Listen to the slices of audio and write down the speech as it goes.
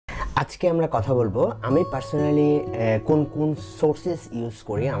আজকে আমরা কথা বলবো আমি পার্সোনালি কোন কোন সোর্সেস ইউজ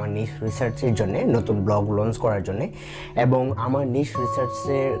করি আমার নিশ রিসার্চের জন্য, নতুন ব্লগ লঞ্চ করার জন্য, এবং আমার নিশ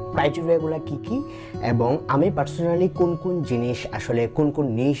রিসার্চের ক্রাইটেরিয়াগুলো কী কী, এবং আমি পার্সোনালি কোন কোন জিনিস আসলে কোন কোন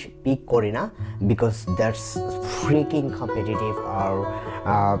নিশ পিক করি না because that's freaking competitive R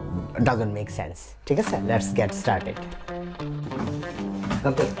doesn't make sense. ঠিক আছে, let's get started.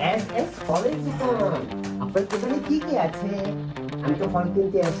 Okay, S ফলের দোকান আপনার দোকানে কি কি আছে? আমি তো ফল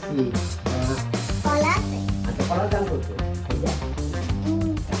কিনতে আসছি। ফল আছে? আচ্ছা, ফলের দাম কত?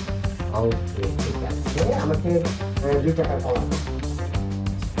 ওকে, ঠিক আছে, আমাকে 2 টাকার কলা।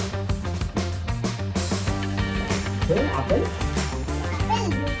 আপেল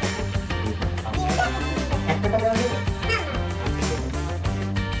 1 টাকা দেওয়া যাবে?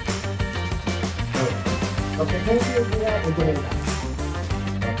 ওকে, থ্যাংক ইউ। ওকে,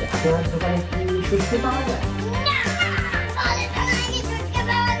 আপনার দোকানে কি সুস্কি পাওয়া যায়?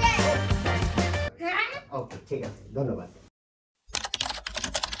 ওকে, ঠিক আছে, ধন্যবাদ।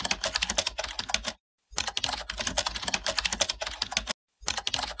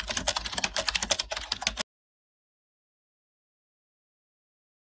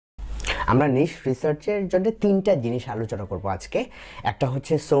 আমরা নিশ রিসার্চের জন্য 3টা জিনিস আলোচনা করব আজকে। একটা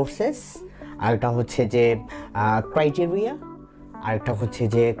হচ্ছে সোর্সেস, আরেকটা হচ্ছে যে ক্রাইটেরিয়া, আরেকটা হচ্ছে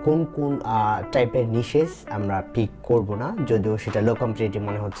যে কোন কোন টাইপের নিশেস আমরা পিক করব না, যদিও সেটা লো কম্পিটিটিভ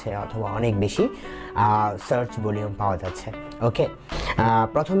মনে হচ্ছে অথবা অনেক বেশি সার্চ ভলিউম পাওয়া যাচ্ছে। ওকে,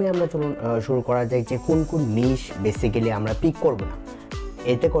 প্রথমে আমরা চলুন শুরু করা যায় যে কোন কোন নিশ বেসিক্যালি আমরা পিক করব না।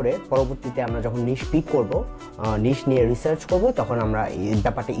 এতে করে পরবর্তীতে আমরা যখন নিশ পিক করব, নিশ নিয়ে রিসার্চ করব, তখন আমরা এই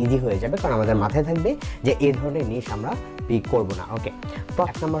ব্যাপারটা ইজি হয়ে যাবে, কারণ আমাদের মাথায় থাকবে যে এই ধরনের নিশ আমরা পিক করব না। ওকে, তো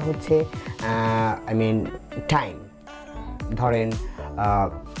 1 নাম্বার হচ্ছে টাইম। ধরেন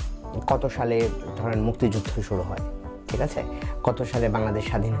কত সালে ধরেন মুক্তিযুদ্ধ শুরু হয়, ঠিক আছে, কত সালে বাংলাদেশ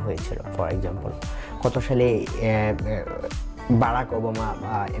স্বাধীন হয়েছিল ফর এক্সাম্পল, কত সালে বারাক ওবামা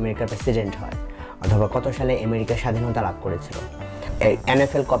আমেরিকার প্রেসিডেন্ট হয়, অথবা কত সালে আমেরিকা স্বাধীনতা লাভ করেছিল,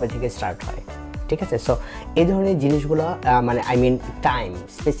 NFL কবে থেকে স্টার্ট হয়। ঠিক আছে, সো এই ধরনের জিনিসগুলো টাইম,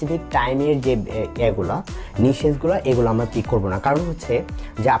 স্পেসিফিক টাইমের যে এগুলো নিশেসগুলো, এগুলো আমরা পিক করবো না। কারণ হচ্ছে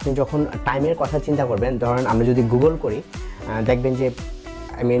যে আপনি যখন টাইমের কথা চিন্তা করবেন, ধরেন আমরা যদি গুগল করি, দেখবেন যে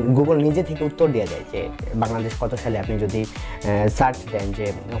গুগল নিজে থেকে উত্তর দেওয়া যায় যে বাংলাদেশ কত সালে। আপনি যদি সার্চ দেন যে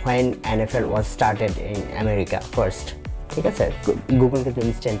when NFL was started in America first, ঠিক আছে, গুগল কিন্তু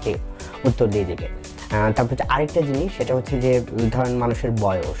ইনস্ট্যান্টলি উত্তর দিয়ে দেবে। তারপর হচ্ছে আরেকটা জিনিস, সেটা হচ্ছে যে ধরেন মানুষের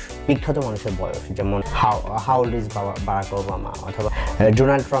বয়স, বিখ্যাত মানুষের বয়স, যেমন how old is Barack Obama, অথবা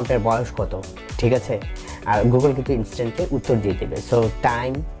ডোনাল্ড ট্রাম্পের বয়স কত, ঠিক আছে, আর গুগল কিন্তু ইনস্ট্যান্টলি উত্তর দিয়ে দেবে। সো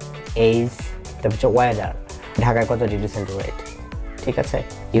টাইম, এজ, তারপর হচ্ছে ওয়েদার, ঢাকায় কত ডিগ্রি সেন্টিগ্রেড, ঠিক আছে,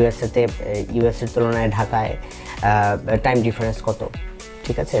 ইউএসের তুলনায় ঢাকায় টাইম ডিফারেন্স কত,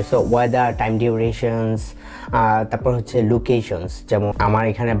 ঠিক আছে। সো ওয়েদার, টাইম ডিউরেশনস, তারপর হচ্ছে লোকেশনস, যেমন আমার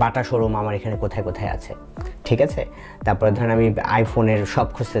এখানে বাটা শোরুম আমার এখানে কোথায় কোথায় আছে, ঠিক আছে। তারপরে ধরেন আমি আইফোনের সব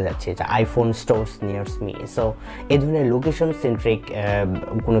খুঁজতে যাচ্ছি, যে আইফোন স্টোরস নিয়ার্স মি। সো এই ধরনের লোকেশন সেন্ট্রিক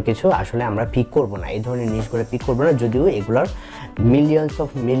কোনো কিছু আসলে আমরা পিক করবো না, এই ধরনের জিনিসগুলো পিক করবো না, যদিও এগুলোর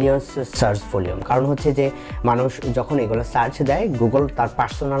মিলিয়ন্স সার্চ ভলিউম। কারণ হচ্ছে যে মানুষ যখন এগুলো সার্চ দেয়, গুগল তার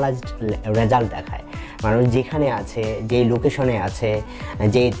পার্সোনালাইজড রেজাল্ট দেখায়। মানুষ যেখানে আছে, যেই লোকেশনে আছে,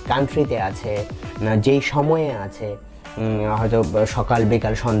 যেই কান্ট্রিতে আছে, যেই সময়ে আছে, হয়তো সকাল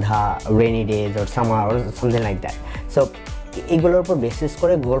বিকাল সন্ধ্যা, rainy days or summer or something like that. So এগুলোর উপর বেসিস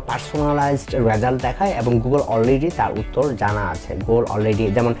করে গুগল পার্সোনালাইজড রেজাল্ট দেখায়, এবং গুগল অলরেডি তার উত্তর জানা আছে। গুগল অলরেডি,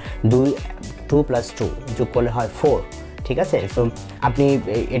 যেমন 2 + 2 যোগ করলে হয় 4, ঠিক আছে। সো আপনি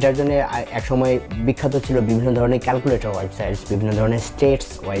এটার জন্য এক সময় বিখ্যাত ছিল বিভিন্ন ধরনের ক্যালকুলেটর ওয়েবসাইটস, বিভিন্ন ধরনের স্টেটস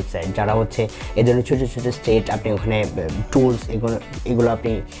ওয়েবসাইট, যারা হচ্ছে এই ধরনের ছোটো ছোটো স্টেট, আপনি ওখানে টুলস এগুলো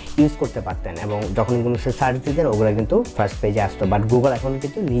আপনি ইউজ করতে পারতেন, এবং যখন কোনো সার্চ দিতেন ওগুলো কিন্তু ফার্স্ট পেজে আসতো। বাট গুগল এখন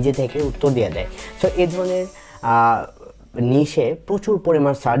কিন্তু নিজে থেকে উত্তর দিয়ে দেয়। সো এই ধরনের নিশে প্রচুর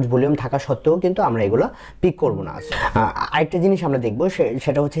পরিমাণ সার্চ ভলিউম থাকা সত্ত্বেও কিন্তু আমরা এগুলো পিক করব না। আরেকটা জিনিস আমরা দেখবো,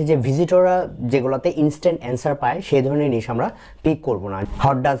 সেটা হচ্ছে যে ভিজিটররা যেগুলোতে ইনস্ট্যান্ট অ্যান্সার পায়, সেই ধরনের নিশ আমরা পিক করব না।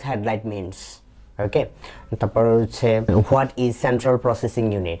 হোয়াট ডাজ হেডলাইট মিনস, ওকে। তারপর হচ্ছে what is central processing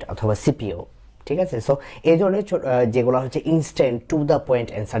unit অথবা সিপিইউ, ঠিক আছে। সো এই ধরনের যেগুলো হচ্ছে instant to the point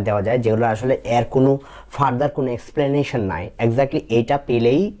answer দেওয়া যায়, যেগুলো আসলে এর কোনো ফার্দার কোনো এক্সপ্লেনেশন নাই, এক্স্যাক্টলি এইটা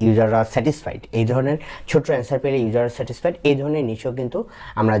পেলেই ইউজাররা স্যাটিসফাইড, এই ধরনের ছোট অ্যান্সার পেলে ইউজাররা স্যাটিসফাইড, এই ধরনের নিশও কিন্তু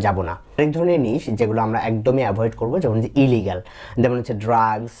আমরা যাব না। অনেক ধরনের নিশ যেগুলো আমরা একদমই অ্যাভয়েড করবো, যেমন যে ইলিগাল, যেমন হচ্ছে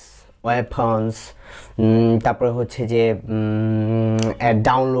ড্রাগস, ওয়েপন্স, তারপরে হচ্ছে যে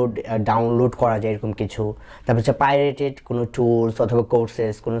ডাউনলোড করা যায় এরকম কিছু, তারপর হচ্ছে পাইরেটেড কোনো টুলস অথবা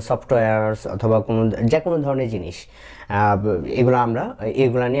কোর্সেস, কোনো সফটওয়্যারস অথবা যে কোনো ধরনের জিনিস,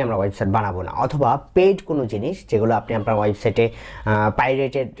 এগুলো নিয়ে আমরা ওয়েবসাইট বানাবো না। অথবা পেইড কোনো জিনিস যেগুলো আপনি আপনার ওয়েবসাইটে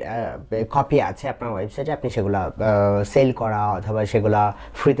পাইরেটেড কপি আছে আপনার ওয়েবসাইটে, আপনি সেগুলো সেল করা অথবা সেগুলো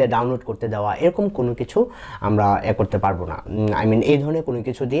ফ্রিতে ডাউনলোড করতে দেওয়া, এরকম কোনো কিছু আমরা করতে পারবো না। এই ধরনের কোনো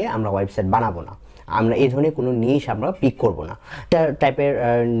কিছু দিয়ে আমরা ওয়েবসাইট বানাবো না। আমরা এই ধরনের কোনো নিশ আমরা পিক করব না। টাইপের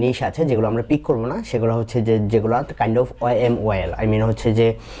নিশ আছে যেগুলো আমরা পিক করব না, সেগুলো হচ্ছে যেগুলো কাইন্ড অফ OMOL, হচ্ছে যে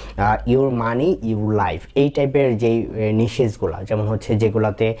ইউর মানি ইউর লাইফ, এই টাইপের যেই নিশেসগুলো, যেমন হচ্ছে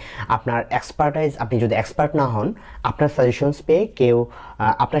যেগুলোতে আপনার এক্সপার্টাইজ, আপনি যদি এক্সপার্ট না হন, আপনার সাজেশনস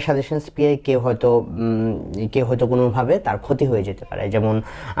পেয়ে কেউ হয়তো কোনোভাবে তার ক্ষতি হয়ে যেতে পারে। যেমন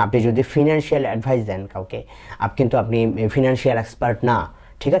আপনি যদি ফিনান্সিয়াল অ্যাডভাইস দেন কাউকে, কিন্তু আপনি ফিনান্সিয়াল এক্সপার্ট না,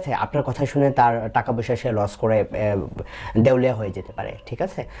 ঠিক আছে, আপনার কথা শুনে তার টাকা পয়সা সে লস করে দেউলিয়া হয়ে যেতে পারে, ঠিক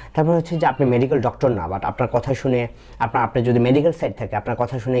আছে। তারপর হচ্ছে যে আপনি মেডিকেল ডক্টর না, বাট আপনার কথা শুনে আপনার যদি মেডিকেল সাইড থাকে, আপনার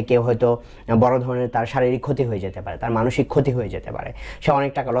কথা শুনে কেউ হয়তো বড় ধরনের তার শারীরিক ক্ষতি হয়ে যেতে পারে, তার মানসিক ক্ষতি হয়ে যেতে পারে, সে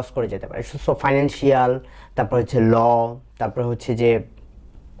অনেক টাকা লস করে যেতে পারে। সো ফাইন্যান্সিয়াল, তারপর হচ্ছে ল, তারপর হচ্ছে যে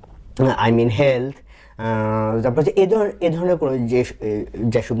হেলথ, তারপর হচ্ছে এ ধরনের কোনো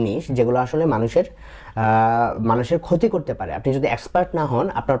যেসব নিশ যেগুলো আসলে মানুষের ক্ষতি করতে পারে, আপনি যদি এক্সপার্ট না হন,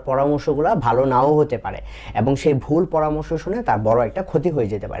 আপনার পরামর্শগুলো ভালো নাও হতে পারে এবং সেই ভুল পরামর্শ শুনে তার বড় একটা ক্ষতি হয়ে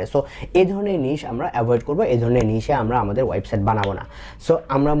যেতে পারে। সো এই ধরনের নিশ আমরা অ্যাভয়েড করবো, এই ধরনের নিশে আমরা আমাদের ওয়েবসাইট বানাবো না। সো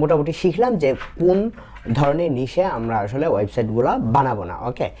আমরা মোটামুটি শিখলাম যে কোন ধরনের নিশে আমরা আসলে ওয়েবসাইটগুলো বানাবো না।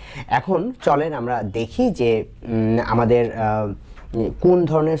 ওকে, এখন চলেন আমরা দেখি যে আমাদের কোন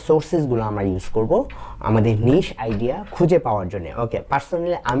ধরনের সোর্সেসগুলো আমরা ইউজ করব আমাদের নিশ আইডিয়া খুঁজে পাওয়ার জন্য। ওকে,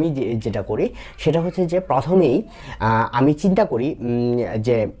 পার্সোনালি আমি যেটা করি সেটা হচ্ছে যে প্রথমেই আমি চিন্তা করি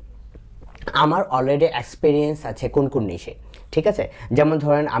যে আমার অলরেডি এক্সপিরিয়েন্স আছে কোন কোন নিশে, ঠিক আছে। যেমন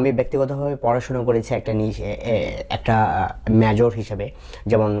ধরেন আমি ব্যক্তিগতভাবে পড়াশোনা করেছি একটা মেজর হিসেবে,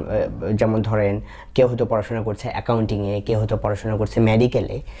 যেমন ধরেন কেউ হয়তো পড়াশোনা করছে অ্যাকাউন্টিংয়ে, কেউ হয়তো পড়াশোনা করছে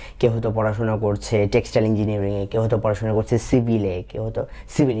মেডিকেলে, কেউ হয়তো পড়াশোনা করছে টেক্সটাইল ইঞ্জিনিয়ারিংয়ে, কেউ হয়তো পড়াশোনা করছে সিভিলে, কেউ হয়তো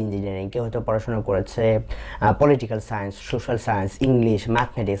সিভিল ইঞ্জিনিয়ারিং, কেউ হয়তো পড়াশোনা করেছে political science, social science, English,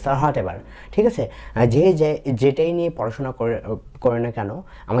 mathematics আর হোয়াটএভার, ঠিক আছে। যেটাই নিয়ে পড়াশোনা করে না কেন,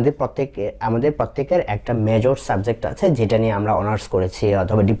 আমাদের প্রত্যেকের একটা মেজর সাবজেক্ট আছে যেটা নিয়ে আমরা অনার্স করেছি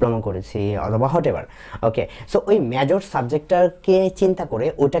অথবা ডিপ্লোমা করেছি অথবা হোয়াটএভার। ওকে, সো ওই মেজর সাবজেক্টটাকে চিন্তা করে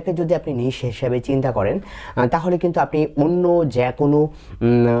ওটাকে যদি আপনি নিশ হিসেবে চিন্তা করেন, তাহলে কিন্তু আপনি অন্য যে কোনো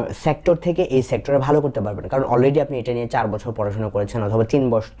সেক্টর থেকে এই সেক্টরে ভালো করতে পারবেন, কারণ অলরেডি আপনি এটা নিয়ে 4 বছর পড়াশোনা করেছেন অথবা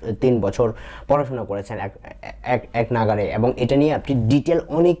 3 বছর পড়াশোনা করেছেন এক নাগারে, এবং এটা নিয়ে আপনি ডিটেল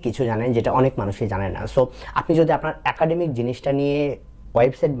অনেক কিছু জানেন যেটা অনেক মানুষই জানে না। সো আপনি যদি আপনার একাডেমিক জিনিসটা নিয়ে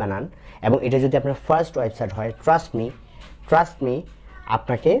ওয়েবসাইট বানান এবং এটা যদি আপনার ফার্স্ট ওয়েবসাইট হয়, ট্রাস্ট মি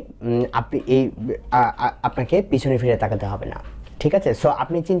আপনাকে পিছনে ফিরে তাকাতে হবে না, ঠিক আছে। সো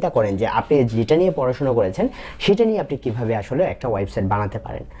আপনি চিন্তা করেন যে আপনি যেটা নিয়ে পড়াশোনা করেছেন সেটা নিয়ে আপনি কিভাবে আসলে একটা ওয়েবসাইট বানাতে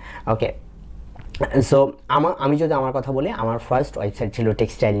পারেন। ওকে, সো আমি যদি আমার কথা বলি, আমার ফার্স্ট ওয়েবসাইট ছিল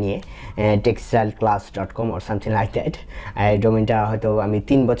টেক্সটাইল নিয়ে, textileclass.com or something like that। ডোমেনটা হয়তো আমি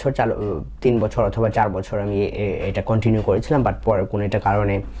 3 বছর অথবা 4 বছর আমি এটা কন্টিনিউ করেছিলাম, বাট পরে কোনো একটা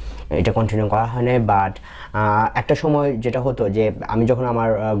কারণে এটা কন্টিনিউ করা হয় না। বাট একটা সময় যেটা হতো যে আমি যখন আমার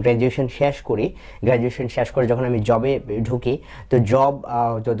গ্র্যাজুয়েশন শেষ করে যখন আমি জবে ঢুকি,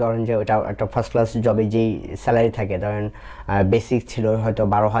 তো ধরেন যে ওটা একটা ফার্স্ট ক্লাস জবে যেই স্যালারি থাকে, ধরেন বেসিক ছিল হয়তো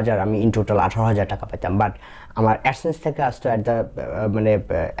 12,000, আমি ইন টোটাল 18,000 টাকা পেতাম। বাট আমার অ্যাডসেন্স থেকে আসতো at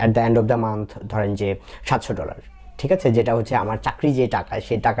the end of the month ধরেন যে $700, ঠিক আছে, যেটা হচ্ছে আমার চাকরি যে টাকা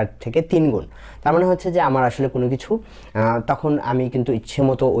সেই টাকার থেকে 3 গুণ। তার মানে হচ্ছে যে আমার আসলে কোনো কিছু তখন আমি কিন্তু ইচ্ছে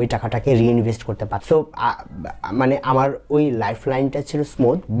মতো ওই টাকাটাকে রিইনভেস্ট করতে পারছি। সো আমার ওই লাইফ লাইনটা ছিল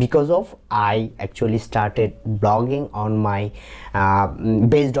smooth because of I actually started blogging on my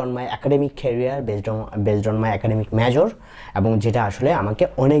based on my academic career, based on my academic major, এবং যেটা আসলে আমাকে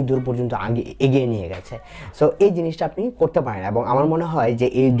অনেক দূর পর্যন্ত এগিয়ে নিয়ে গেছে। সো এই জিনিসটা আপনি করতে পারেন, এবং আমার মনে হয় যে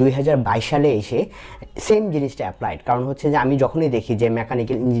এই 2022 সালে এসে সেম জিনিসটা অ্যাপ্লাইড। কারণ হচ্ছে যে আমি যখনই দেখি যে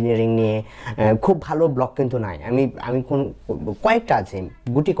মেকানিক্যাল ইঞ্জিনিয়ারিং নিয়ে খুব ভালো ব্লগ কিন্তু নাই, আমি কয়েকটা আছে,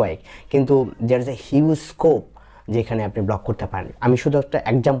 গুটি কয়েক, কিন্তু there is a huge scope যেখানে আপনি ব্লগ করতে পারেন। আমি শুধু একটা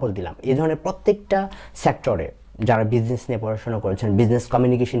এক্সাম্পল দিলাম। এই ধরনের প্রত্যেকটা সেক্টরে যারা বিজনেস নিয়ে পড়াশোনা করেছেন, বিজনেস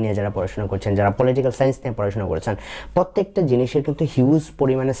কমিউনিকেশন নিয়ে যারা পড়াশোনা করছেন, যারা পলিটিক্যাল সায়েন্স নিয়ে পড়াশোনা করেছেন, প্রত্যেকটা জিনিসের কিন্তু হিউজ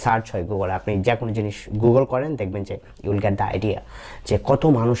পরিমাণে সার্চ হয় গুগলে। আপনি যে কোনো জিনিস গুগল করেন, দেখবেন যে you will get the idea যে কত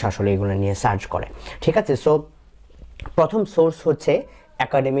মানুষ আসলে এগুলো নিয়ে সার্চ করে, ঠিক আছে। সো প্রথম সোর্স হচ্ছে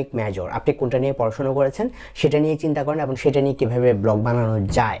একাডেমিক মেজর, আপনি কোনটা নিয়ে পড়াশোনা করেছেন সেটা নিয়ে চিন্তা করেন এবং সেটা নিয়ে কীভাবে ব্লগ বানানো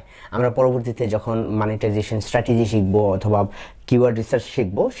যায়। আমরা পরবর্তীতে যখন মনিটাইজেশন স্ট্র্যাটেজি শিখবো অথবা কিওয়ার্ড রিসার্চ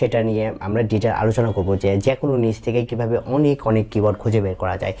শিখবো সেটা নিয়ে আমরা ডিটেল আলোচনা করবো যে কোনো নিউজ থেকে কীভাবে অনেক কিওয়ার্ড খুঁজে বের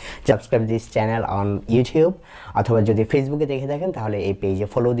করা যায়। Subscribe this channel on YouTube, অথবা যদি ফেসবুকে দেখে থাকেন তাহলে এই পেজে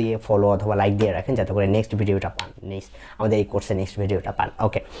ফলো অথবা লাইক দিয়ে রাখেন যাতে করে নেক্সট ভিডিওটা পান, আমাদের এই কোর্সে নেক্সট ভিডিওটা পান।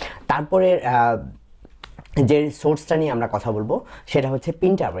 ওকে, তারপরে যে সোর্সটা নিয়ে আমরা কথা বলবো সেটা হচ্ছে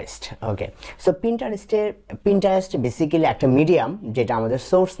পিন্টারেস্ট। ওকে, সো পিন্টারেস্ট বেসিক্যালি একটা মিডিয়াম, যেটা আমাদের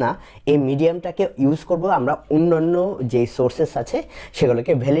সোর্স না। এই মিডিয়ামটাকে ইউজ করব আমরা অন্যান্য যে সোর্সেস আছে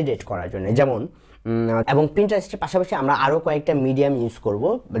সেগুলোকে ভ্যালিডেট করার জন্য। যেমন এবং পিন্টারেস্টের পাশাপাশি আমরা আরও কয়েকটা মিডিয়াম ইউজ করব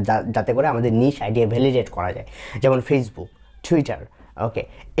যাতে করে আমাদের নিশ আইডিয়া ভ্যালিডেট করা যায়, যেমন ফেসবুক, টুইটার। ওকে,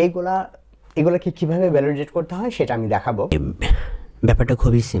 এগুলোকে কীভাবে ভ্যালিডেট করতে হয় সেটা আমি দেখাবো। ব্যাপারটা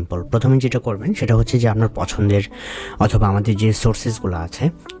খুবই সিম্পল। প্রথমে যেটা করবেন সেটা হচ্ছে যে আপনার পছন্দের অথবা আমাদের যে সোর্সেসগুলো আছে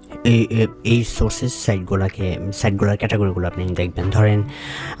এই সোর্সেস সাইটগুলোর ক্যাটাগরিগুলো আপনি দেখবেন। ধরেন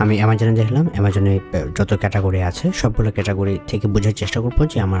আমি অ্যামাজনে দেখলাম, অ্যামাজনে যত ক্যাটাগরি আছে সবগুলো ক্যাটাগরি থেকে বোঝার চেষ্টা করবো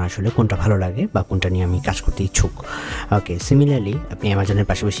যে আমার আসলে কোনটা ভালো লাগে বা কোনটা নিয়ে আমি কাজ করতে ইচ্ছুক। ওকে, সিমিলারলি আপনি অ্যামাজনের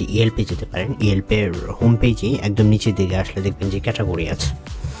পাশাপাশি ইএলপে যেতে পারেন। ইএলপের হোম পেজেই একদম নিচের দিকে আসলে দেখবেন যে ক্যাটাগরি আছে।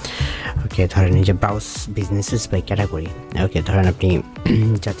 ওকে, ধরেন এই যে ব্রাউজ বিজনেসেস বাই ক্যাটাগরি। ওকে, ধরেন আপনি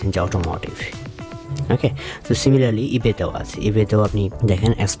চাচ্ছেন যে অটোমোটিভ। ওকে, তো সিমিলারলি ইবেতেও আছে। ইবেতেও আপনি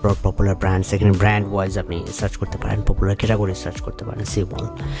দেখেন এক্সপ্লোর পপুলার ব্র্যান্ডস, এখানে ব্র্যান্ড ওয়াইজ আপনি সার্চ করতে পারেন, পপুলার ক্যাটাগরি সার্চ করতে পারেন, সিম্পল।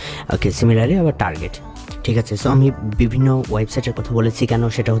 ওকে, সিমিলারলি আবার টার্গেট। ঠিক আছে, সো আমি বিভিন্ন ওয়েবসাইটের কথা বলেছি কেন,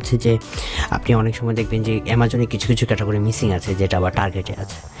 সেটা হচ্ছে যে আপনি অনেক সময় দেখবেন যে অ্যামাজনে কিছু ক্যাটাগরি মিসিং আছে যেটা আবার টার্গেটে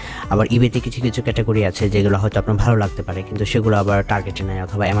আছে, আবার ইবেতে কিছু ক্যাটাগরি আছে যেগুলো হয়তো আপনার ভালো লাগতে পারে কিন্তু সেগুলো আবার টার্গেটে নেয়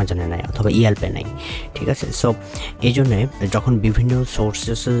অথবা অ্যামাজনে নেয় অথবা ইএলপে নেয়। ঠিক আছে, সো এই জন্যে যখন বিভিন্ন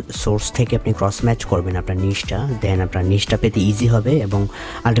সোর্স থেকে আপনি ক্রস ম্যাচ করবেন আপনার নিশটা, দেন আপনার নিশটা পেতে ইজি হবে এবং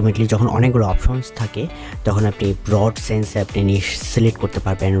আলটিমেটলি যখন অনেকগুলো অপশনস থাকে তখন আপনি ব্রড সেন্সে আপনি নিশ সিলেক্ট করতে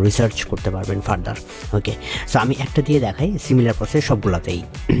পারবেন, রিসার্চ করতে পারবেন ফার্দার। ওকে, সো আমি একটা দিয়ে দেখাই, সিমিলার প্রসেস সবগুলোতেই।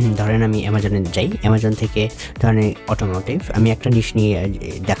 ধরেন আমি অ্যামাজনে যাই, অ্যামাজন থেকে ধরেন অটোমোটিভ, আমি একটা নিশ নিয়ে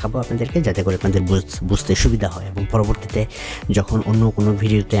দেখাবো আপনাদেরকে যাতে করে আপনাদের বুঝতে সুবিধা হয় এবং পরবর্তীতে যখন অন্য কোনো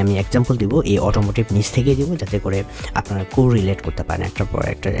ভিডিওতে আমি এক্সাম্পল দিব এই অটোমোটিভ নিশ থেকেই দিব যাতে করে আপনারা রিলেট করতে পারেন, একটার পর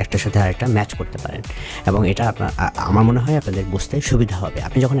একটার সাথে আরেকটা ম্যাচ করতে পারেন এবং এটা আমার মনে হয় আপনাদের বুঝতে সুবিধা হবে।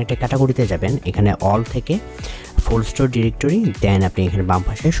 আপনি যখন একটা ক্যাটাগরিতে যাবেন এখানে অল থেকে ফুল স্টোর ডিরেক্টরি, দেন আপনি এখানে বাম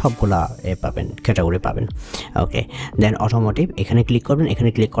পাশে সবগুলা পাবেন, ক্যাটাগরি পাবেন। ওকে, দেন অটোমোটিভ এখানে ক্লিক করবেন। এখানে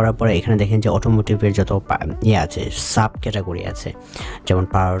ক্লিক করার পরে এখানে দেখেন যে অটোমোটিভের যত আছে সাব ক্যাটাগরি আছে, যেমন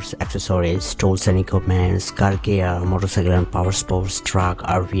powers, accessories, tools and equipments, car care, motorcycle and power sports, truck,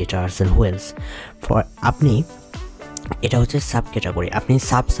 আরভিয়েটার্স and wheels. আপনি এটা হচ্ছে সাব ক্যাটাগরি, আপনি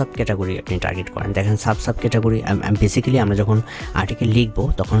সাব ক্যাটাগরি আপনি টার্গেট করেন। দেখেন সাব ক্যাটাগরি বেসিক্যালি আমরা যখন আর্টিকেল লিখবো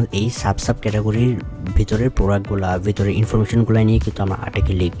তখন এই সাব ক্যাটাগরির ভিতরের প্রোডাক্টগুলো, ভিতরের ইনফরমেশনগুলো নিয়ে কিন্তু আমরা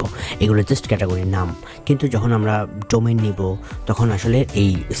আর্টিকেল লিখবো, এগুলো জাস্ট ক্যাটাগরির নাম। কিন্তু যখন আমরা ডোমেন নিব তখন আসলে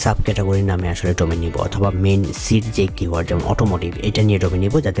এই সাব ক্যাটাগরির নামে আসলে ডোমেন নিব, অথবা মেন সিট যে কিওয়ার্ড যেমন অটোমোটিভ এটা নিয়ে ডোমেন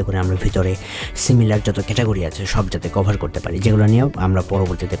নিব যাতে করে আমরা ভিতরে সিমিলার যত ক্যাটাগরি আছে সব যাতে কভার করতে পারি, যেগুলো নিয়েও আমরা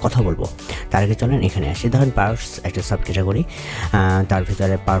পরবর্তীতে কথা বলবো। তার আগে চলেন এখানে আসি। ধরেন পাওয়ার্স একটা সাব ক্যাটাগরি, তার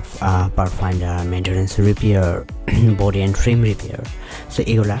ভিতরে পাওয়ার finder, maintenance, repair, body and trim repair. So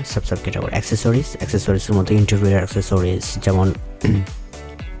এগুলা সাব ক্যাটাগরি। অ্যাক্সেসরিজের মধ্যে ইন্টেরিয়র অ্যাক্সেসরিজ যেমন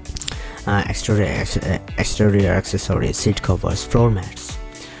exterior accessories, seat covers, floor mats.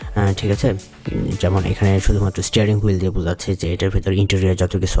 ঠিক আছে, যেমন এখানে শুধুমাত্র স্টিয়ারিং হুইল দিয়ে বোঝাচ্ছে যে এটার ভিতরে ইন্টেরিয়র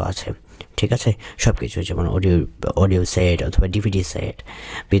যত কিছু আছে, ঠিক আছে সব কিছু, যেমন অডিও সেট অথবা ডিভিডি সেট,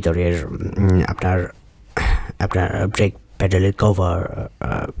 ভিতরের আপনার ব্রেক পেডালের কভার,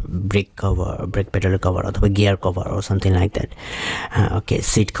 ব্রেক পেডালের কভার অথবা gear cover O something like that. Okay,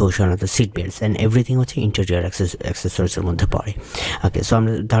 seat cushion অথবা সিট বেল্টস অ্যান্ড এভরিথিং হচ্ছে ইন্টেরিয়র অ্যাক্সেসরিজের মধ্যে পড়ে। ওকে, সো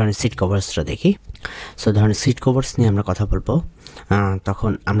আমরা ধরনের সিট কভার্সটা দেখি। সো ধরনের সিট কভার্স নিয়ে আমরা কথা বলবো,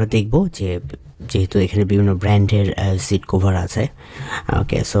 তখন আমরা দেখব যে যেহেতু এখানে বিভিন্ন ব্র্যান্ডের সিট কভার আছে।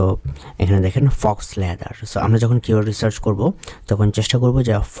 ওকে, সো এখানে দেখেন ফক্স লেদার। সো আমরা যখন কিওয়ার্ড রিসার্চ করব তখন চেষ্টা করব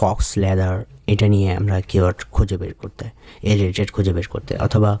যে ফক্স লেদার এটা নিয়ে আমরা কিওয়ার্ড খুঁজে বের করতে, এর রিলেটেড খুঁজে বের করতে,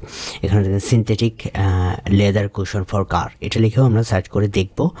 অথবা এখানে দেখেন সিনথেটিক লেদার কুশন ফর কার, এটা লিখেও আমরা সার্চ করে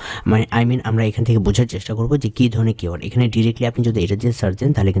দেখব। মানে আমরা এখান থেকে বোঝার চেষ্টা করব যে কী ধরনের কিওয়ার্ড। এখানে ডিরেক্টলি আপনি যদি এটা দিয়ে সার্চ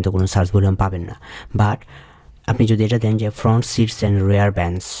দেন তাহলে কিন্তু কোনো সার্চ ভলিউম পাবেন না, বাট আপনি যদি এটা দেন যে front seats and rare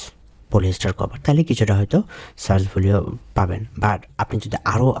bands, polyester cover, তাহলে কিছুটা হয়তো সার্চ ভলিউম পাবেন। বাট আপনি যদি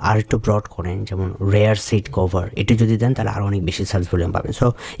আর একটু ব্রড করেন, যেমন রেয়ার সিট কভার, এটা যদি দেন তাহলে আরও অনেক বেশি সার্চ ভলিউম পাবেন। So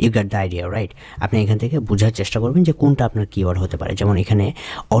you get the idea, right? আপনি এখান থেকে বোঝার চেষ্টা করবেন যে কোনটা আপনার কিওয়ার্ড হতে পারে। যেমন এখানে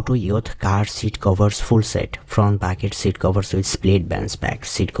auto youth car seat covers full set, front bracket seat covers with split bands back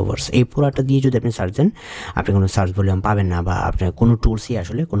seat covers, এই পুরাটা দিয়ে যদি আপনি সার্চ দেন আপনি কোনো সার্চ ভলিউম পাবেন না, বা আপনার কোনো টুলসই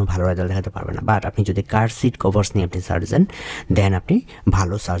আসলে কোনো ভালো রেজাল্ট দেখাতে পারবে না। বাট আপনি যদি কার সিট কভার্স নিয়ে আপনি সার্চ দেন দেন আপনি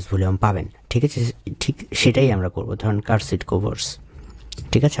ভালো সার্চ ভলিউম পাবেন। ঠিক আছে, ঠিক সেটাই আমরা করবো। ধরুন কার সিট কভার্স,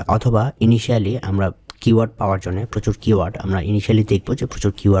 ঠিক আছে। অথবা ইনিশিয়ালি আমরা কিওয়ার্ড পাওয়ার জন্য প্রচুর কিওয়ার্ড আমরা ইনিশিয়ালি দেখবো যে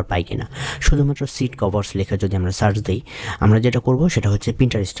প্রচুর কিওয়ার্ড পাই কিনা। শুধুমাত্র সিট কভার্স লেখা যদি আমরা সার্চ দিই, আমরা যেটা করবো সেটা হচ্ছে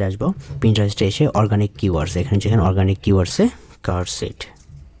পিন্টারেস্টে আসবো। পিন্টারেস্টে এসে অর্গানিক কিওয়ার্ডস, এখানে যেখানে অর্গানিক কিওয়ার্ডসে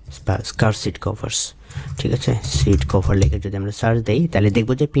কার সিট কভার্স, ঠিক আছে, সিট কভার লিখে যদি আমরা সার্চ দিই তাহলে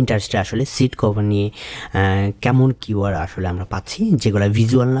দেখবো যে পিন্টারেস্টে আসলে সিট কভার নিয়ে কেমন কিওয়ার্ড আসলে আমরা পাচ্ছি, যেগুলো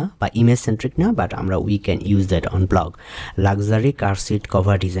ভিজুয়াল না বা ইমেজ সেন্ট্রিক না, বাট আমরা we can use that on blog. Luxury car seat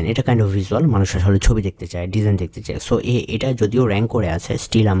cover design, এটা কাইন্ড অফ ভিজুয়াল, মানুষ আসলে ছবি দেখতে চায়, ডিজাইন দেখতে চায়। সো এটা যদিও র্যাঙ্ক করে আছে,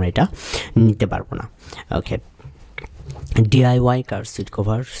 স্টিল আমরা এটা নিতে পারবো না। ওকে, DIY কার সিট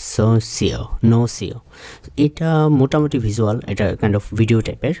কভার, নো সিও, এটা মোটামুটি ভিজুয়াল, এটা কাইন্ড অফ ভিডিও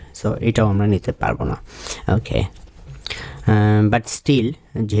টাইপের, সো এটাও আমরা নিতে পারবো না। ওকে, বাট স্টিল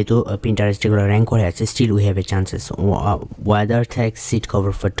যেহেতু পিন্টারেস্ট এগুলো র্যাঙ্ক করে আছে, still we have a chances. Weather থ্যাক seat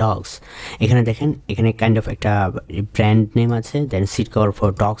cover for dogs, এখানে দেখেন এখানে কাইন্ড অফ একটা ব্র্যান্ড নেম আছে, দেন সিট কভার ফর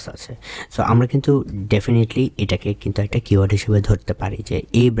ডগস আছে। সো আমরা কিন্তু ডেফিনেটলি এটাকে কিন্তু একটা কিওয়ার্ড হিসেবে ধরতে পারি যে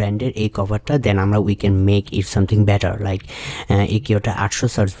এই ব্র্যান্ডের এই কভারটা, দেন আমরা we can make it something better. Like এই কিওয়ার্ডটা 800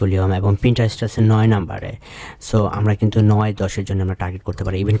 সার্চ ভলিউম এবং পিন্টারেস্ট আছে 9 নাম্বারে। সো আমরা কিন্তু 9-10-এর জন্য আমরা টার্গেট করতে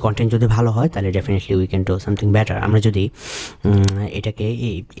পারি। ইভেন কন্টেন্ট যদি ভালো হয় তাহলে definitely we can do something better. আমরা যদি এটাকে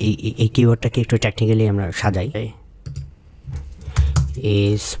এই কিওয়ার্ডটাকে একটু টেকনিক্যালি আমরা সাজাই,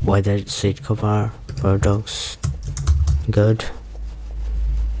 is weather seat cover for dogs good,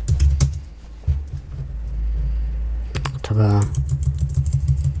 অথবা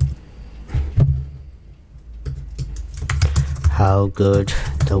how good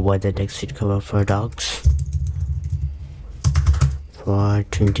the weather deck seat cover for dogs for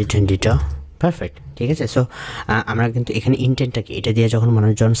 2022, perfect, ঠিক আছে। সো আমরা কিন্তু এখানে ইন্টেন্টটাকে এটা দিয়ে যখন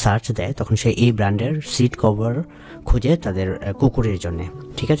মানুষজন সার্চ দেয় তখন সে এই ব্র্যান্ডের সিট কভার খুঁজে তাদের কুকুরের জন্যে,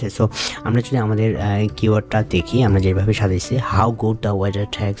 ঠিক আছে। সো আমরা যদি আমাদের কিওয়ার্ডটা দেখি, আমরা যেভাবে সাজাইছি, how good the weather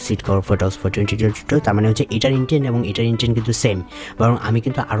tag seat cover for dogs for 2022, তার মানে হচ্ছে এটার ইন্টেন্ট এবং এটার ইন্টেন্ট কিন্তু সেম, বরং আমি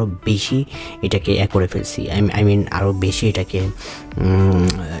কিন্তু আরও বেশি এটাকে করে ফেলছি, আই মিন আরও বেশি এটাকে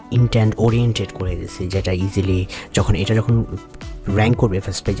ইন্টেন্ট ওরিয়েন্টেড করে দিয়েছি, যেটা ইজিলি যখন র্যাঙ্ক করবে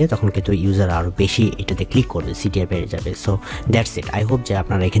ফার্স্ট পেজে তখন কিন্তু ইউজার আরও বেশি এটাতে ক্লিক করবে, সিটিআর বেড়ে যাবে। So that's it. I hope যে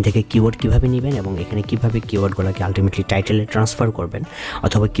আপনারা এখান থেকে কিওয়ার্ড কীভাবে নেবেন এবং এখানে কীভাবে কিওয়ার্ডগুলোকে আলটিমেটলি টাইটেলে ট্রান্সফার করবেন,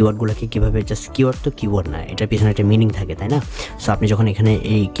 অথবা কিওয়ার্ডগুলোকে কীভাবে, জাস্ট কিওয়ার্ড তো কিওয়ার্ড না, এটার পিছনে একটা মিনিং থাকে, তাই না? সো আপনি যখন এখানে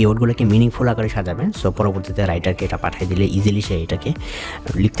এই কিওয়ার্ডগুলোকে মিনিংফুল আকারে সাজাবেন, সো পরবর্তীতে রাইটারকে এটা পাঠিয়ে দিলে ইজিলি সে এটাকে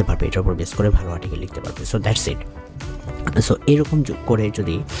লিখতে পারবে, এটার উপর বেস করে ভালো আর্টিকেল লিখতে পারবে। So that's it. সো এরকম করে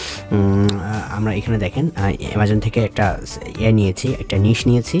যদি আমরা এখানে দেখেন অ্যামাজন থেকে একটা নিয়েছি, একটা নিশ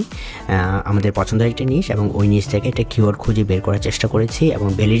নিয়েছি, আমাদের পছন্দের একটা নিশ, এবং ওই নিশ থেকে একটা কিওয়ার্ড খুঁজে বের করার চেষ্টা করেছি এবং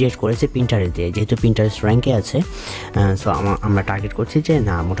ভ্যালিডেট করেছি পিন্টারেস্ট দিয়ে, যেহেতু পিন্টারেস্ট র্যাঙ্কে আছে। সো আমরা টার্গেট করছি যে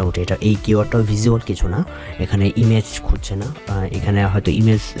না, মোটামুটি এটা এই কিওয়ার্ডটাও ভিজুয়াল কিছু না, এখানে ইমেজ খুঁজছে না, এখানে হয়তো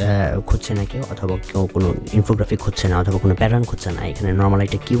ইমেজ খুঁজছে না কেউ, অথবা কেউ কোনো ইনফোগ্রাফিক খুঁজছে না, অথবা কোনো প্যাটার্ন খুঁজছে না, এখানে নর্মাল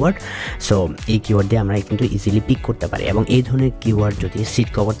একটা কিওয়ার্ড। সো এই কিওয়ার্ড দিয়ে আমরা কিন্তু ইজিলি পিক করতে পারি। এবং এই ধরনের কিওয়ার্ড যদি সিট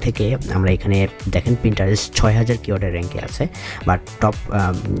কভার থেকে আমরা এখানে দেখেন, পিন্টারেস্ট 6000 কিওয়ার্ডের র্যাঙ্কে আছে, বাট টপ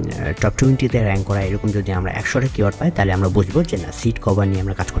 20-তে র্যাঙ্ক করা এরকম যদি আমরা 100টা কিওয়ার্ড পাই তাহলে আমরা বুঝবো যে না, সিট কভার নিয়ে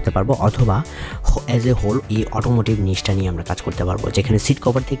আমরা কাজ করতে পারবো, অথবা অ্যাজ এ হোল এই অটোমোটিভ নিশটা নিয়ে আমরা কাজ করতে পারবো। যেখানে সিট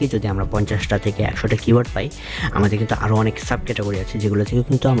কভার থেকে যদি আমরা 50টা থেকে 100টা কিওয়ার্ড পাই, আমাদের কিন্তু আরও অনেক সাব ক্যাটাগরি আছে যেগুলো থেকে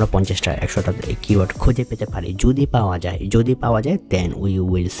কিন্তু আমরা 50টা 100টা কিওয়ার্ড খুঁজে পেতে পারি, যদি পাওয়া যায় then we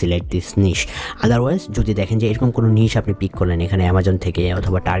will select this niche. Otherwise যদি দেখেন যে এরকম কোনো নিশ আপনি পিক করলেন এখানে অ্যামাজন থেকে,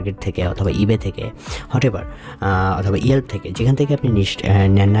 অথবা টার্গেট থেকে, অথবা ইবে থেকে, হটেভার, অথবা ইয়েল্প থেকে, যেখান থেকে আপনি নিশ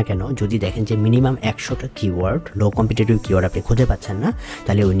নেন না কেন, যদি দেখেন যে মিনিমাম 100টা কিওয়ার্ড, লো কম্পিটিটিভ কিওয়ার্ড আপনি খুঁজে পাচ্ছেন না,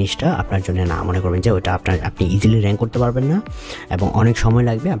 তাহলে ওই নিশটা আপনার জন্য না। মনে করবেন যে ওটা আপনি ইজিলি র্যাঙ্ক করতে পারবেন না এবং অনেক সময়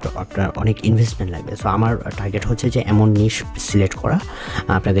লাগবে, আপনার অনেক ইনভেস্টমেন্ট লাগবে। সো আমার টার্গেট হচ্ছে যে এমন নিশ সিলেক্ট করা,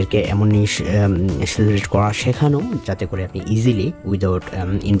 আপনাদেরকে এমন নিশ সিলেক্ট করা শেখানো, যাতে করে আপনি easily without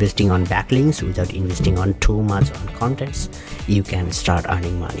investing on backlinks, without investing on too much on contents, you can start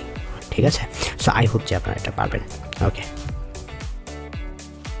earning money. ঠিক আছে? সো আই হোপ যে আপনারা এটা পারবেন। ওকে,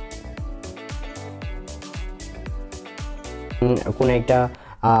 কোনো একটা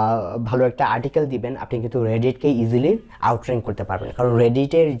ভালো একটা আর্টিকেল দিবেন, আপনি কিন্তু রেডিটকে ইজিলি আউটর্যাঙ্ক করতে পারবেন। কারণ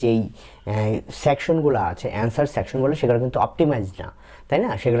রেডিটের যেই সেকশনগুলো আছে, অ্যান্সার সেকশনগুলো, সেগুলো কিন্তু অপটিমাইজ না, তাই না?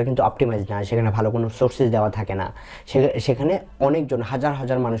 সেগুলো কিন্তু অপটিমাইজ না, সেখানে ভালো কোনো সোর্সেস দেওয়া থাকে না। সেখানে অনেকজন হাজার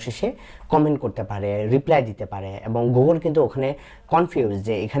হাজার মানুষ এসে কমেন্ট করতে পারে, রিপ্লাই দিতে পারে, এবং গুগল কিন্তু ওখানে কনফিউজ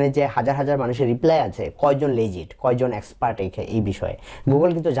যে এখানে যে হাজার হাজার মানুষের রিপ্লাই আছে, কয়জন লেজিট, কয়জন এক্সপার্ট এই বিষয়ে গুগল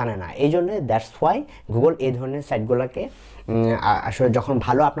কিন্তু জানে না। এই জন্য দ্যাটস ওয়াই গুগল এই ধরনের সাইটগুলোকে আসলে যখন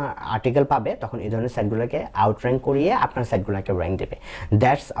ভালো আপনার আর্টিকেল পাবে, তখন এই ধরনের সাইটগুলোকে আউটর্যাঙ্ক করিয়ে আপনার সাইটগুলোকে র্যাঙ্ক দেবে।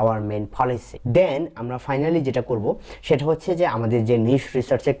 That's our main policy. দেন আমরা ফাইনালি যেটা করব সেটা হচ্ছে যে আমাদের যে নিশ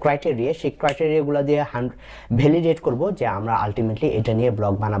রিসার্চের ক্রাইটেরিয়া, সেই ক্রাইটেরিয়াগুলো দিয়ে ভ্যালিডেট করব যে আমরা আলটিমেটলি এটা নিয়ে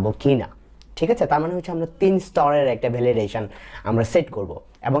ব্লগ বানাবো কি না। ঠিক আছে, তার মানে হচ্ছে আমরা 3 স্তরের একটা ভ্যালিডেশন আমরা সেট করব,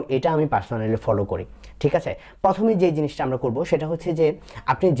 এবং এটা আমি পার্সোনালি ফলো করি। ঠিক আছে, প্রথমে যে জিনিসটা আমরা করব সেটা হচ্ছে যে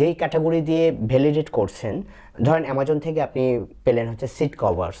আপনি যেই ক্যাটাগরি দিয়ে ভ্যালিডেট করছেন, ধরেন অ্যামাজন থেকে আপনি পেলেন হচ্ছে সিট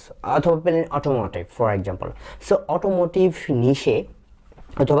কভার্স, অথবা পেলেন automotive for example. So automotive নিশে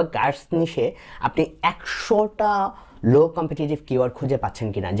অথবা কার্স নিশে আপনি 100টা লো কম্পিটিটিভ কিওয়ার্ড খুঁজে পাচ্ছেন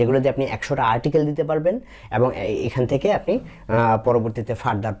কিনা, যেগুলো দিয়ে আপনি 100টা আর্টিকেল দিতে পারবেন, এবং এখান থেকে আপনি পরবর্তীতে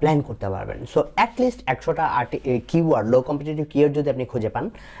ফার্দার প্ল্যান করতে পারবেন। সো অ্যাটলিস্ট 100টা কিওয়ার্ড, লো কম্পিটিটিভ কিওয়ার্ড যদি আপনি খুঁজে পান,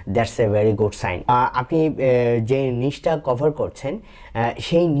 that's a very good sign. আপনি যে নিশটা কভার করছেন,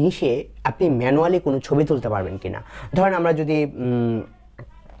 সেই নিশে আপনি ম্যানুয়ালি কোনো ছবি তুলতে পারবেন কিনা। ধরেন আমরা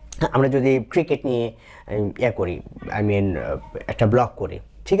যদি ক্রিকেট নিয়ে করি, আই মিন একটা ব্লগ করি,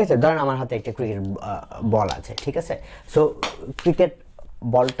 ঠিক আছে? ধরেন আমার হাতে একটা ক্রিকেট বল আছে, ঠিক আছে? সো ক্রিকেট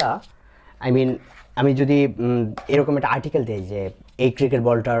বলটা, আই মিন আমি যদি এরকম একটা আর্টিকেল দিই যে এই ক্রিকেট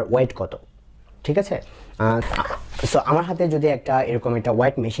বলটার ওয়েট কত, ঠিক আছে? সো আমার হাতে যদি একটা এরকম একটা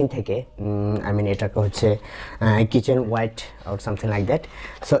ওয়েট মেশিন থেকে, আই মিন এটাকে হচ্ছে kitchen wait or something like that.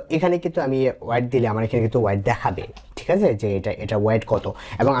 So এখানে কিন্তু আমি ওয়েট দিলে আমার এখানে কিন্তু ওয়েট দেখাবে, ঠিক আছে, যে এটা ওয়েট কত,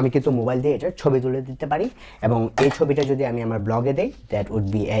 এবং আমি কিন্তু মোবাইল দিয়ে এটার ছবি তুলে দিতে পারি, এবং এই ছবিটা যদি আমি আমার ব্লগে দিই, that would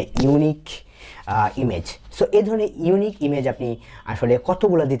B a unique image. So এই ধরনের ইউনিক ইমেজ আপনি আসলে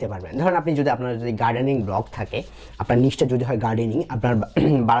কতগুলো দিতে পারবেন। ধরেন আপনার যদি গার্ডেনিং ব্লগ থাকে, আপনার নিচটা যদি হয় গার্ডেনিং, আপনার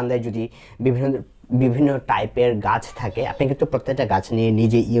বারান্দায় যদি বিভিন্ন টাইপের গাছ থাকে, আপনি কিন্তু প্রত্যেকটা গাছ নিয়ে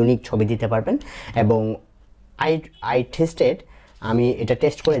নিজে ইউনিক ছবি দিতে পারবেন। এবং আমি এটা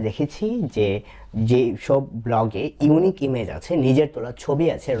টেস্ট করে দেখেছি যে সব ব্লগে ইউনিক ইমেজ আছে, নিজের তোলা ছবি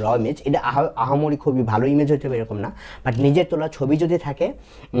আছে, র ইমেজ, এটা আহামরি খুবই ভালো ইমেজ হতে হবে এরকম না, বাট নিজের তোলা ছবি যদি থাকে,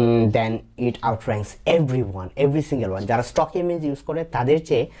 দেন ইট আউটর্যাঙ্কস এভরি সিঙ্গেল ওয়ান। যারা স্টক ইমেজ ইউজ করে তাদের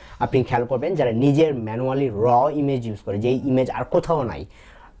চেয়ে আপনি খেয়াল করবেন যারা নিজের ম্যানুয়ালি র ইমেজ ইউজ করে, যেই ইমেজ আর কোথাও নাই,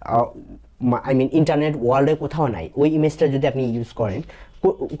 আই মিন ইন্টারনেট ওয়ার্ল্ডে কোথাও নাই, ওই ইমেজটা যদি আপনি ইউজ করেন,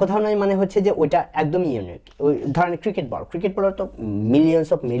 কোথাও নাই মানে হচ্ছে যে ওইটা একদমই ইউনিক। ওই ধরেন ক্রিকেট বলার তো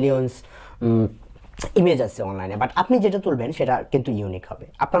মিলিয়ন্স ইমেজ আছে অনলাইনে, বাট আপনি যেটা তুলবেন সেটা কিন্তু ইউনিক হবে,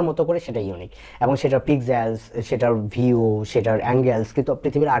 আপনার মতো করে সেটা ইউনিক, এবং সেটার পিক্সেলস, সেটার ভিউ, সেটার অ্যাঙ্গেলস কিন্তু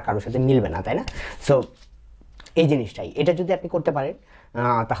পৃথিবীর আর কারোর সাথে মিলবে না, তাই না? সো এই জিনিসটাই, এটা যদি আপনি করতে পারেন,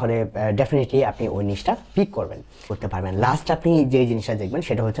 তাহলে ডেফিনেটলি আপনি ওই জিনিসটা পিক করতে পারবেন। লাস্ট আপনি যে জিনিসটা দেখবেন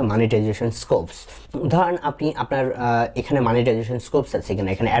সেটা হচ্ছে মনিটাইজেশন স্কোপস। ধরেন আপনার এখানে মনিটাইজেশন স্কোপস আছে কিনা,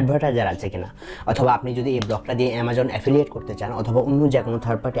 এখানে অ্যাডভার্টাইজার আছে কিনা, অথবা আপনি যদি এই ব্লগটা দিয়ে অ্যামাজন অ্যাফিলিয়েট করতে চান, অথবা অন্য যে কোনো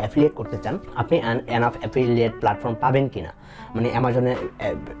থার্ড পার্টি অ্যাফিলিয়েট করতে চান, আপনি এনাফ অ্যাফিলিয়েট প্ল্যাটফর্ম পাবেন কিনা। মানে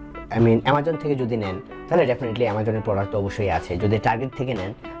অ্যামাজন থেকে যদি নেন তাহলে ডেফিনেটলি অ্যামাজনের প্রোডাক্ট অবশ্যই আছে। যদি টার্গেট থেকে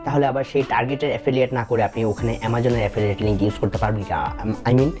নেন তাহলে আবার সেই টার্গেটের অ্যাফিলিয়েট না করে আপনি ওখানে অ্যামাজনের অ্যাফিলিয়েট লিঙ্ক ইউজ করতে পারবেন কি,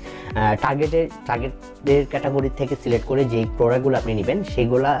 আই মিন টার্গেটের ক্যাটাগরি থেকে সিলেক্ট করে যেই প্রোডাক্টগুলো আপনি নেবেন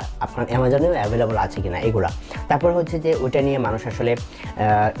সেগুলো আপনার অ্যামাজনেও অ্যাভেলেবল আছে কিনা এগুলো। তারপর হচ্ছে যে ওইটা নিয়ে মানুষ আসলে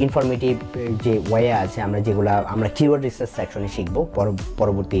ইনফরমেটিভ যে ওয়ে আছে, আমরা কিওয়ার্ড রিসার্চ সেকশনে শিখবো,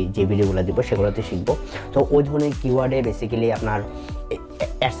 পরবর্তী যে ভিডিওগুলো দিব সেগুলোতে শিখবো। তো ওই ধরনের কিওয়ার্ডে বেসিক্যালি আপনার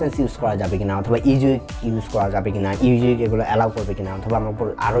অ্যাডসেন্স ইউজ করা যাবে কিনা, অথবা ইউজিক ইউজ করা যাবে কিনা, ইউজিক এগুলো অ্যালাউ করবে কিনা, অথবা আমরা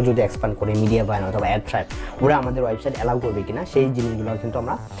আরও যদি এক্সপ্যান্ড করি মিডিয়া বায়ান অথবা অ্যাড ট্র্যাপ, ওরা আমাদের ওয়েবসাইট অ্যালাউ করবে কিনা, সেই জিনিসগুলো কিন্তু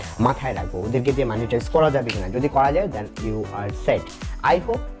আমরা মাথায় রাখবো। ওদেরকে দিয়ে মনিটাইজ করা যাবে কিনা, যদি করা যায় দেন you R set. I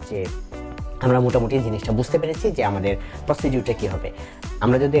hope যে আমরা মোটামুটি জিনিসটা বুঝতে পেরেছি যে আমাদের প্রসিডিউরটা কী হবে।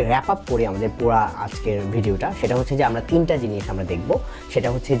 আমরা যদি র্যাপ আপ করি আমাদের পুরো আজকের ভিডিওটা, সেটা হচ্ছে যে আমরা 3টা জিনিস আমরা দেখব। সেটা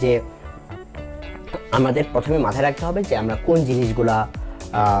হচ্ছে যে আমাদের প্রথমে মাথায় রাখতে হবে যে আমরা কোন জিনিসগুলা,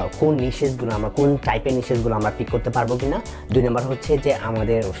 কোন নিশেসগুলো, আমরা কোন টাইপের নিশেসগুলো আমরা পিক করতে পারবো কিনা। 2 নম্বর হচ্ছে যে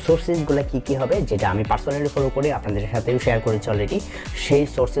আমাদের সোর্সেসগুলো কী হবে, যেটা আমি পার্সোনালি ফলো করে আপনাদের সাথেও শেয়ার করেছি অলরেডি। সেই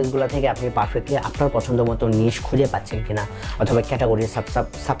সোর্সেসগুলো থেকে আপনি পারফেক্টলি আপনার পছন্দ মতো নিশ খুঁজে পাচ্ছেন কিনা, অথবা category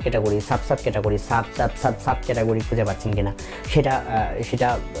sub category sub category খুঁজে পাচ্ছেন কিনা,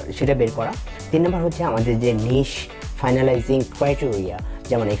 সেটা বের করা। 3 নম্বর হচ্ছে আমাদের যে নিশ ফাইনালাইজিং ক্রাইটেরিয়া,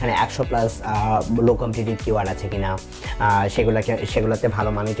 যেমন এখানে 100+ লো কম্পিটিটিভ কিওয়ার্ড আছে কিনা, সেগুলোতে ভালো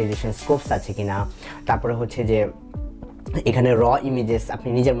মনিটাইজেশন স্কোপস আছে কিনা, তারপরে হচ্ছে যে এখানে র ইমেজেস আপনি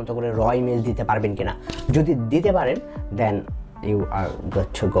নিজের মতো করে র ইমেজ দিতে পারবেন কিনা। যদি দিতে পারেন দেন you R good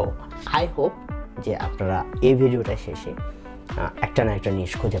to go. I hope যে আপনারা এই ভিডিওটা শেষে একটা না একটা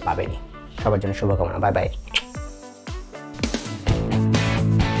নিশ খুঁজে পাবেনই। সবার জন্য শুভকামনা। Bye bye.